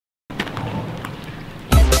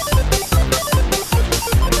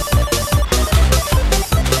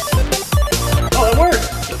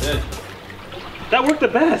That worked the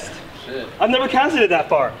best. Shit. I've never casted it that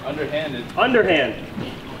far. Underhanded. Underhand.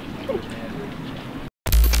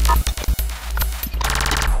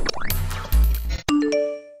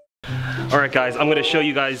 All right, guys, I'm gonna show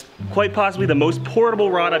you guys quite possibly the most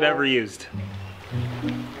portable rod I've ever used.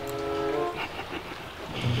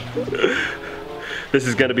 This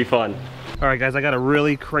is gonna be fun. All right, guys, I got a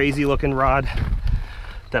really crazy looking rod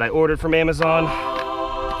that I ordered from Amazon.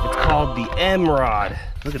 It's called the M rod.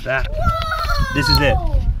 Look at that. Whoa! This is it.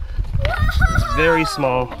 Whoa! It's very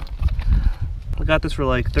small. I got this for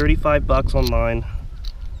like 35 bucks online.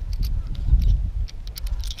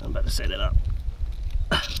 I'm about to set it up.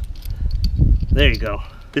 There you go.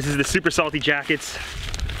 This is the Super Salty Jackets.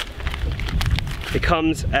 It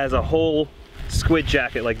comes as a whole squid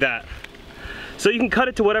jacket like that. So you can cut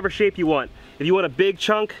it to whatever shape you want. If you want a big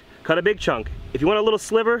chunk, cut a big chunk. If you want a little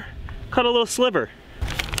sliver, cut a little sliver.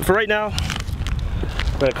 For right now,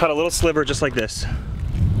 I'm gonna cut a little sliver just like this.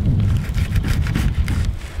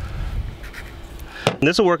 And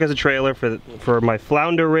this will work as a trailer for my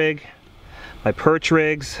flounder rig, my perch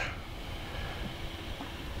rigs.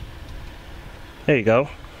 There you go.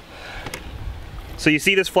 So you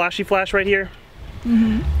see this flashy flash right here?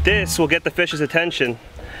 Mm-hmm. This will get the fish's attention.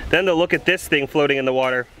 Then they'll look at this thing floating in the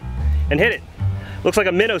water and hit it. Looks like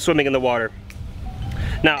a minnow swimming in the water.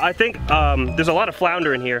 Now I think there's a lot of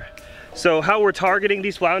flounder in here. So how we're targeting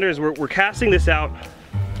these flounders, we're casting this out,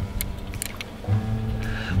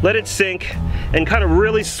 let it sink, and kind of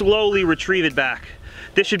really slowly retrieve it back.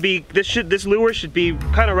 This lure should be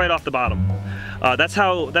kind of right off the bottom. That's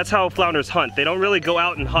how flounders hunt. They don't really go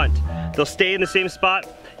out and hunt. They'll stay in the same spot,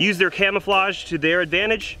 use their camouflage to their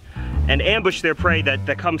advantage, and ambush their prey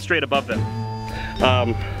that comes straight above them.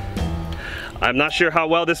 I'm not sure how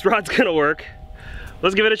well this rod's gonna work.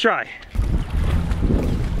 Let's give it a try.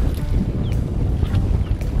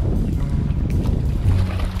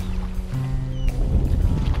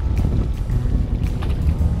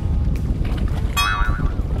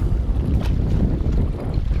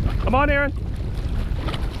 Come on, Aaron.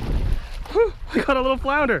 Whew, we got a little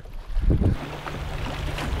flounder.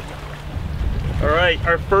 All right,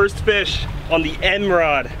 our first fish on the M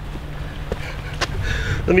rod.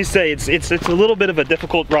 Let me say, it's a little bit of a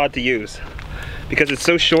difficult rod to use because it's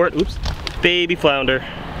so short. Oops, baby flounder. You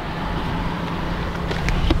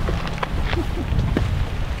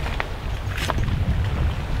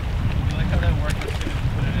like how that worked as soon as you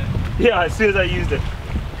put it in? Yeah, as soon as I used it.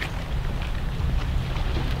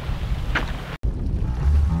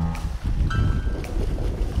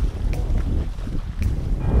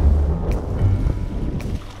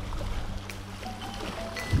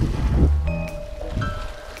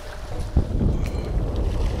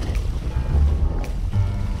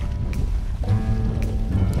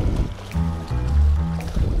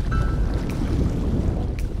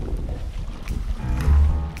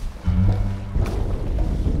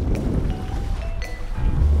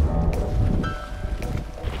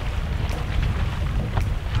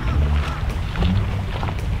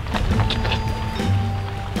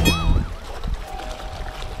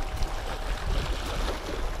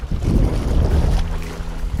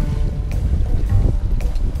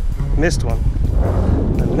 Missed one.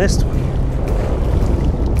 I missed one.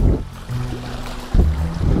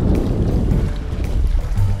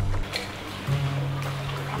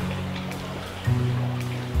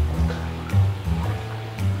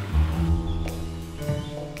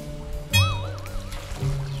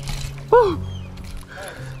 Woo!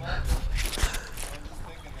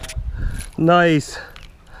 Nice.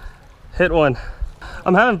 Hit one.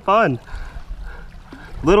 I'm having fun.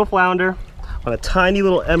 Little flounder on a tiny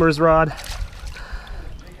little Emmer's rod.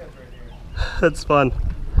 That's fun. I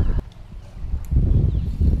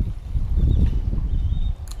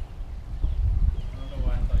don't know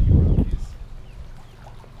why I thought you were these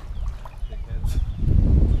big heads.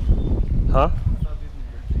 Huh? I thought these were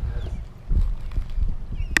your big heads.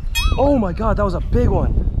 Oh my God, that was a big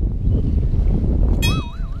one.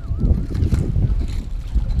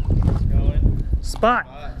 It's going. Spot.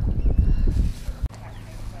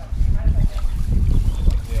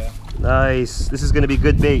 Yeah. Nice. This is gonna be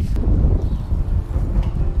good bait.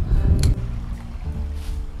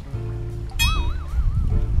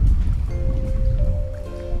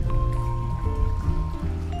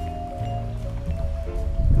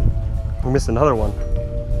 We missed another one.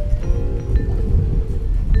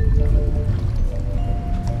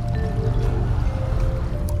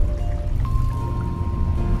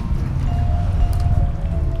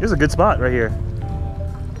 Here's a good spot right here.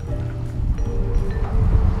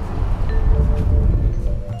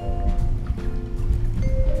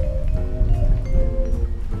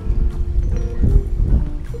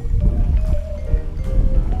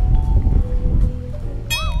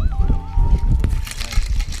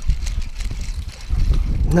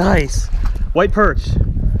 Nice. White perch. It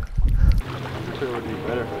would be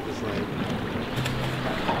better if I just like...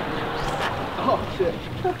 Oh shit.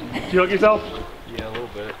 Did you hook yourself? Yeah, a little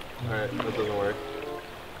bit. Alright, that doesn't work.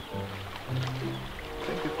 I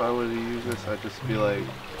think if I were to use this, I'd just be like...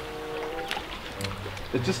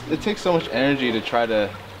 It takes so much energy to try to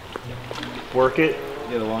Work it.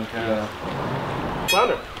 get a long cast. Yeah.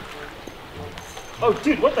 Flounder. Oh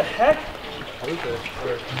dude, what the heck? What is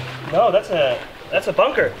it? No, that's a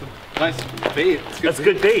bunker. Nice bait. That's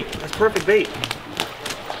good bait. That's perfect bait.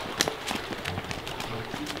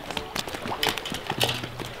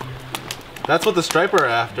 That's what the striper are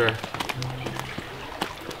after.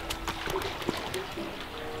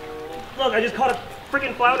 Look, I just caught a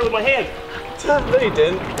freaking flounder with my hand. No, you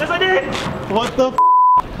didn't. Yes, I did. What the f?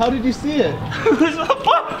 How did you see it?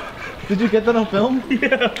 Did you get that on film?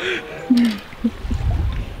 Yeah.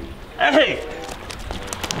 Hey,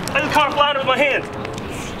 I just caught a flounder with my hand.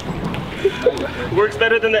 Works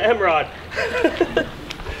better than the M-Rod.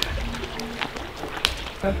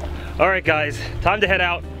 All right, guys, time to head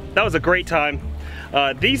out. That was a great time.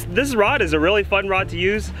 This rod is a really fun rod to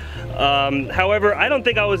use. However, I don't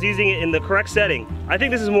think I was using it in the correct setting. I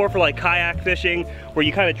think this is more for like kayak fishing where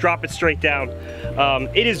you kind of drop it straight down.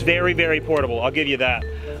 It is very, very portable, I'll give you that.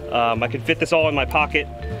 I can fit this all in my pocket,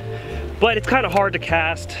 but it's kind of hard to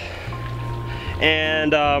cast.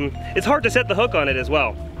 And it's hard to set the hook on it as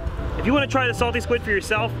well. If you want to try the salty squid for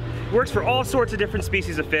yourself, it works for all sorts of different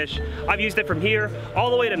species of fish. I've used it from here all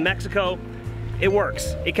the way to Mexico. It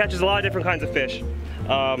works. It catches a lot of different kinds of fish.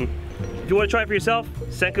 If you want to try it for yourself,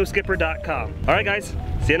 senkoskipper.com. All right, guys,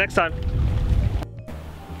 see you next time.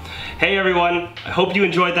 Hey everyone, I hope you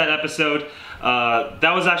enjoyed that episode.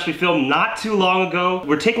 That was actually filmed not too long ago.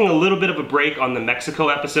 We're taking a little bit of a break on the Mexico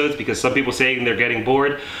episodes because some people saying they're getting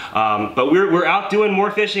bored. But we're out doing more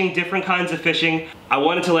fishing, different kinds of fishing. I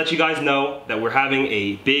wanted to let you guys know that we're having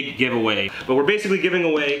a big giveaway. But we're basically giving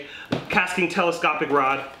away Cast King telescopic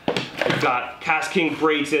rod. We've got Cast King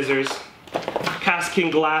braid scissors, Cast King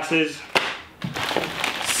glasses,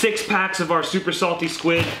 6 packs of our super salty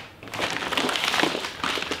squid,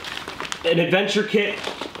 an adventure kit,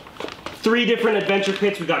 3 different adventure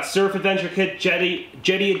kits. We got surf adventure kit, jetty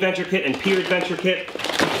adventure kit, and pier adventure kit.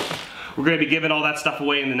 We're gonna be giving all that stuff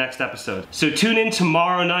away in the next episode. So tune in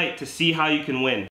tomorrow night to see how you can win.